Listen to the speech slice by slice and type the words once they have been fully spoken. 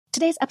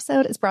Today's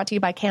episode is brought to you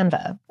by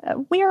Canva.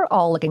 We're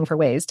all looking for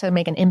ways to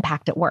make an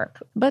impact at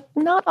work, but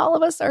not all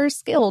of us are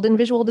skilled in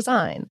visual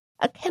design.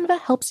 Canva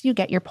helps you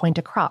get your point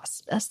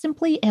across,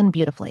 simply and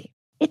beautifully.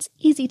 It's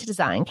easy to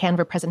design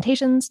Canva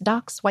presentations,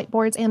 docs,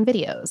 whiteboards, and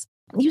videos.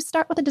 You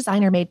start with a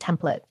designer-made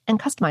template and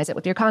customize it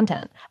with your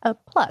content.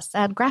 Plus,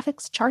 add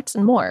graphics, charts,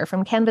 and more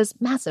from Canva's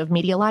massive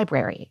media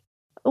library.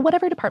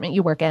 Whatever department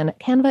you work in,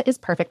 Canva is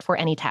perfect for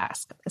any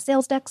task.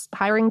 Sales decks,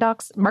 hiring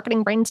docs,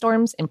 marketing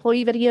brainstorms,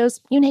 employee videos,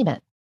 you name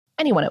it.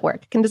 Anyone at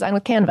work can design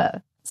with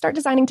Canva. Start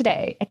designing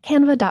today at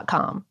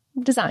canva.com.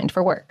 Designed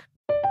for work.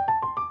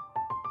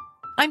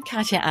 I'm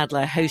Katya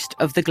Adler, host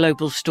of The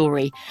Global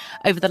Story.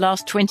 Over the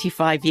last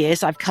 25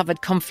 years, I've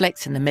covered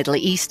conflicts in the Middle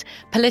East,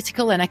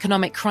 political and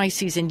economic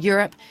crises in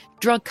Europe,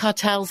 drug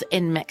cartels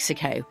in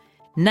Mexico.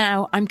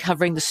 Now I'm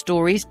covering the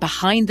stories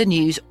behind the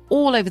news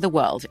all over the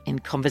world in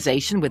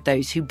conversation with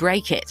those who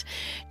break it.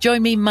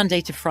 Join me Monday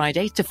to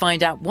Friday to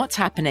find out what's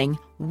happening,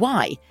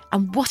 why,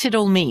 and what it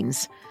all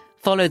means.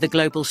 Follow The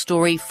Global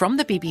Story from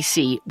the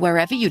BBC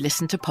wherever you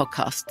listen to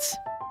podcasts.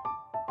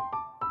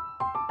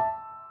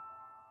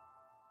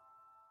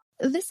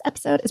 This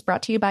episode is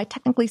brought to you by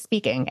Technically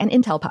Speaking, an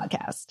Intel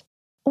podcast.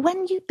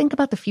 When you think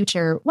about the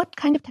future, what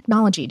kind of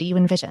technology do you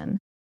envision?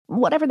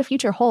 Whatever the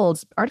future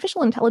holds,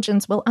 artificial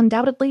intelligence will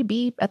undoubtedly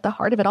be at the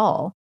heart of it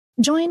all.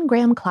 Join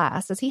Graham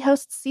Class as he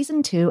hosts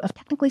Season 2 of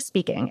Technically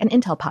Speaking, an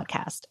Intel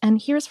podcast, and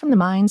hears from the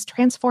minds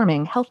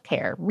transforming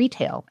healthcare,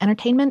 retail,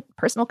 entertainment,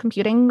 personal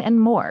computing,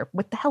 and more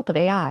with the help of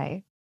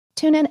AI.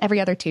 Tune in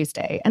every other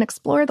Tuesday and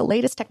explore the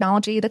latest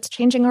technology that's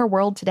changing our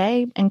world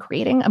today and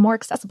creating a more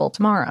accessible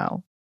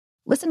tomorrow.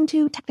 Listen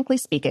to Technically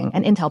Speaking,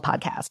 an Intel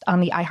podcast on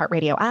the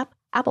iHeartRadio app,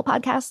 Apple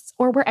Podcasts,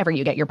 or wherever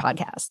you get your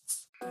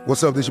podcasts.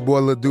 What's up, this your boy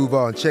Lil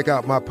Duval, and check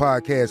out my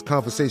podcast,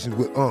 Conversations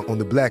with Unc, on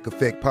the Black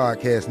Effect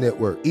Podcast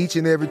Network. Each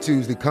and every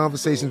Tuesday,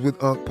 Conversations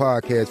with Unc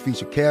podcast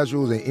feature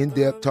casuals and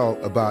in-depth talk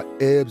about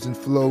ebbs and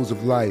flows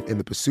of life and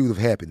the pursuit of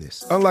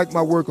happiness. Unlike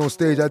my work on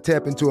stage, I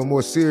tap into a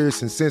more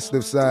serious and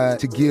sensitive side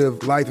to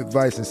give life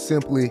advice and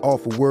simply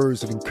offer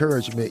words of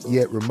encouragement,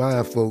 yet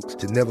remind folks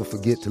to never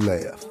forget to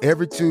laugh.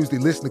 Every Tuesday,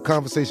 listen to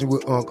Conversations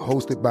with Unc,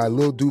 hosted by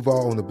Lil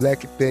Duval on the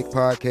Black Effect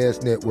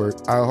Podcast Network,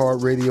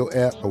 iHeartRadio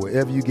app, or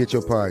wherever you get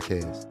your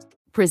podcasts.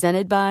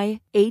 Presented by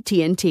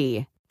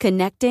AT&T.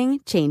 Connecting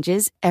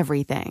changes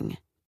everything.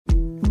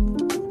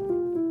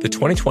 The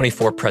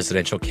 2024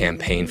 presidential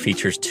campaign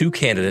features two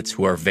candidates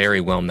who are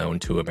very well known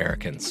to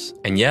Americans.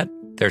 And yet,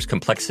 there's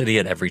complexity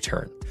at every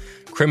turn.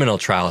 Criminal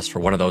trials for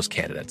one of those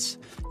candidates.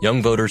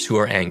 Young voters who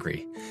are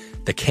angry.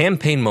 The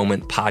Campaign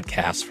Moment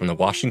podcast from the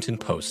Washington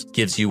Post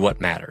gives you what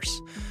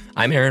matters.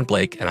 I'm Aaron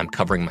Blake, and I'm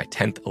covering my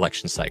 10th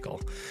election cycle.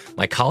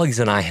 My colleagues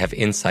and I have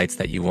insights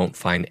that you won't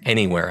find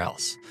anywhere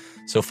else.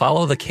 So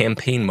follow The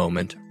Campaign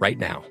Moment right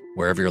now,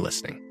 wherever you're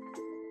listening.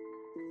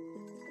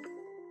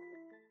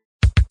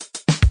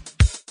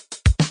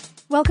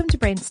 Welcome to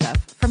Brain Stuff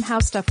from How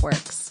Stuff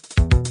Works.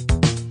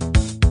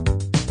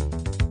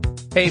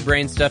 Hey,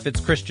 Brain Stuff,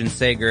 it's Christian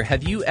Sager.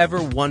 Have you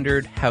ever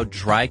wondered how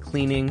dry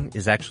cleaning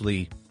is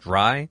actually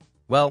dry?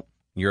 Well,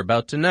 you're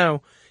about to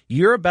know.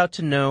 You're about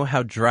to know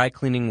how dry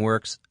cleaning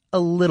works a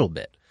little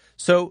bit.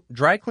 So,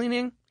 dry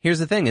cleaning? Here's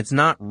the thing, it's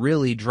not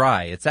really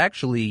dry. It's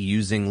actually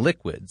using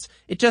liquids.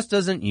 It just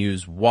doesn't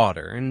use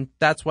water, and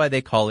that's why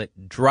they call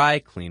it dry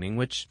cleaning,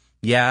 which,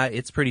 yeah,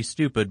 it's pretty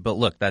stupid, but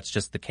look, that's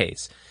just the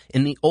case.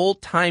 In the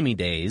old-timey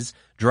days,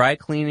 dry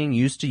cleaning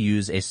used to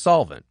use a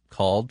solvent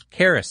called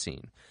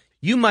kerosene.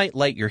 You might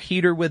light your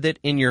heater with it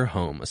in your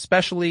home,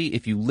 especially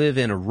if you live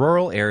in a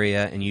rural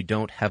area and you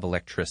don't have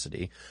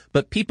electricity.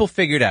 But people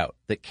figured out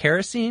that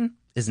kerosene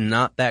is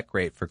not that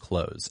great for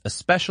clothes,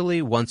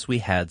 especially once we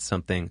had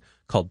something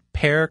called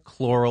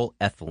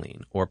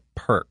perchloroethylene, or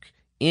PERC,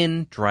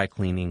 in dry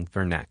cleaning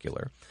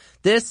vernacular.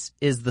 This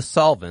is the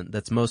solvent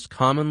that's most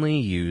commonly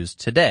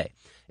used today.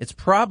 It's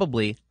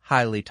probably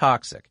highly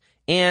toxic,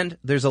 and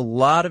there's a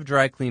lot of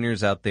dry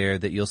cleaners out there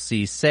that you'll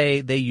see say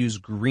they use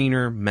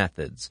greener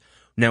methods.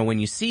 Now, when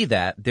you see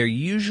that, they're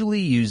usually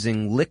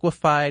using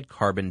liquefied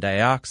carbon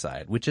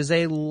dioxide, which is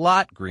a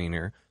lot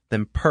greener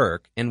than PERC,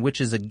 and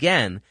which is,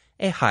 again,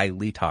 a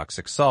highly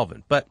toxic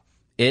solvent. But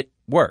it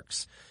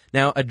works.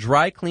 Now, a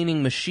dry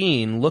cleaning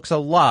machine looks a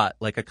lot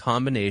like a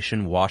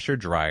combination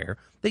washer-dryer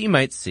that you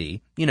might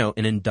see,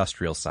 an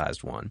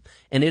industrial-sized one.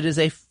 And it is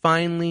a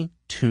finely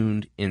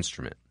tuned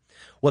instrument.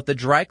 What the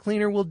dry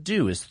cleaner will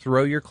do is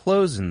throw your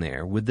clothes in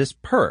there with this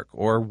PERC,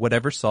 or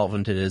whatever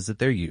solvent it is that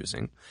they're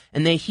using,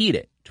 and they heat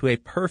it to a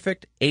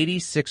perfect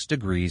 86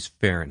 degrees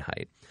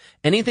Fahrenheit.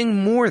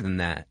 Anything more than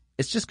that,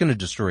 it's just going to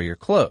destroy your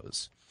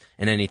clothes.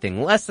 And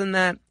anything less than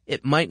that,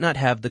 it might not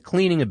have the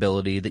cleaning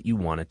ability that you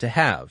want it to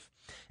have.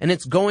 And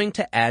it's going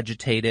to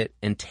agitate it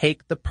and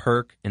take the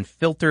PERC and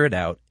filter it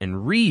out and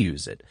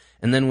reuse it.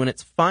 And then when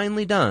it's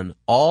finally done,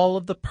 all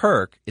of the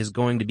PERC is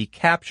going to be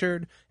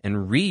captured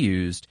and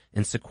reused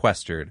and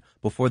sequestered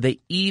before they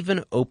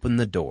even open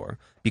the door,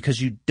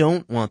 because you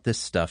don't want this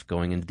stuff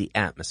going into the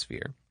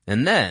atmosphere.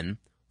 And then,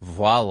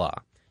 voila,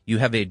 you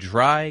have a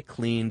dry,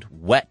 cleaned,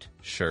 wet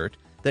shirt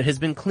that has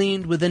been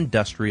cleaned with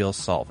industrial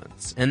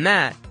solvents, and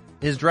that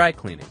is dry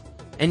cleaning.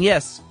 And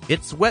yes,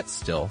 it's wet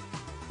still,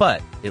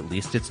 but at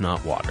least it's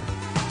not water.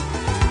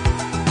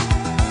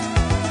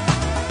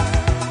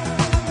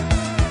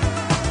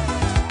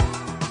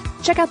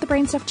 Check out the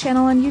Brainstuff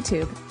channel on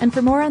YouTube. And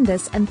for more on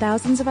this and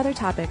thousands of other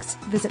topics,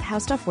 visit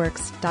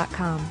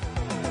howstuffworks.com.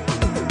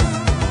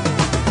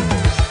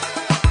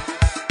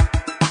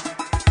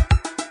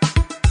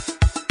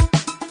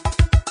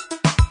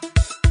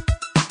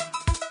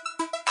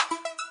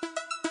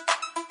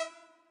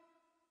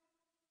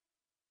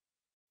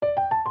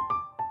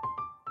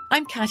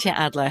 I'm Katya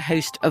Adler,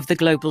 host of The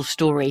Global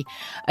Story.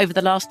 Over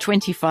the last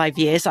 25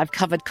 years, I've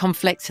covered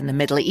conflicts in the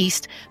Middle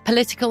East,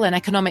 political and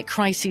economic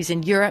crises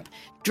in Europe,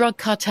 drug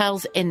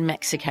cartels in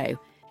Mexico.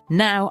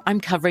 Now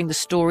I'm covering the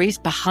stories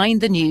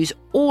behind the news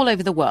all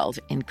over the world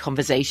in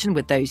conversation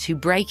with those who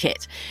break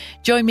it.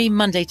 Join me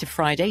Monday to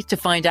Friday to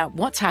find out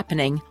what's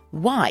happening,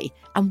 why,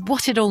 and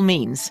what it all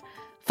means.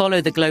 Follow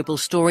The Global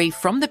Story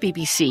from the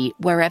BBC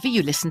wherever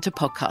you listen to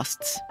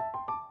podcasts.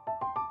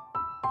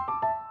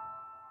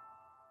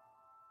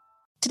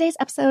 Today's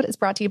episode is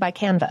brought to you by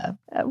Canva.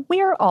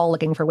 We're all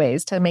looking for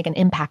ways to make an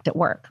impact at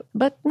work,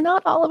 but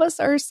not all of us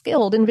are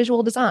skilled in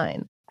visual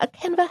design.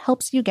 Canva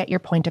helps you get your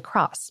point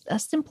across,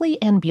 simply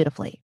and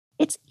beautifully.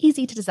 It's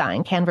easy to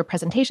design Canva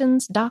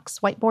presentations, docs,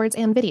 whiteboards,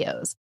 and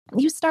videos.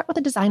 You start with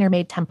a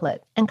designer-made template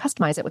and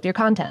customize it with your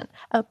content.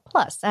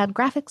 Plus, add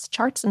graphics,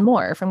 charts, and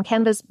more from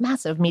Canva's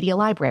massive media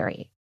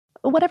library.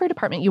 Whatever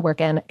department you work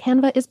in,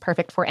 Canva is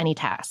perfect for any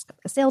task.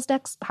 Sales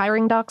decks,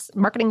 hiring docs,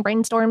 marketing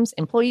brainstorms,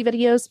 employee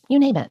videos, you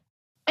name it.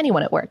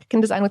 Anyone at work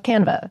can design with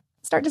Canva.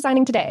 Start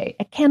designing today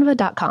at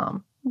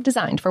canva.com.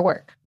 Designed for work.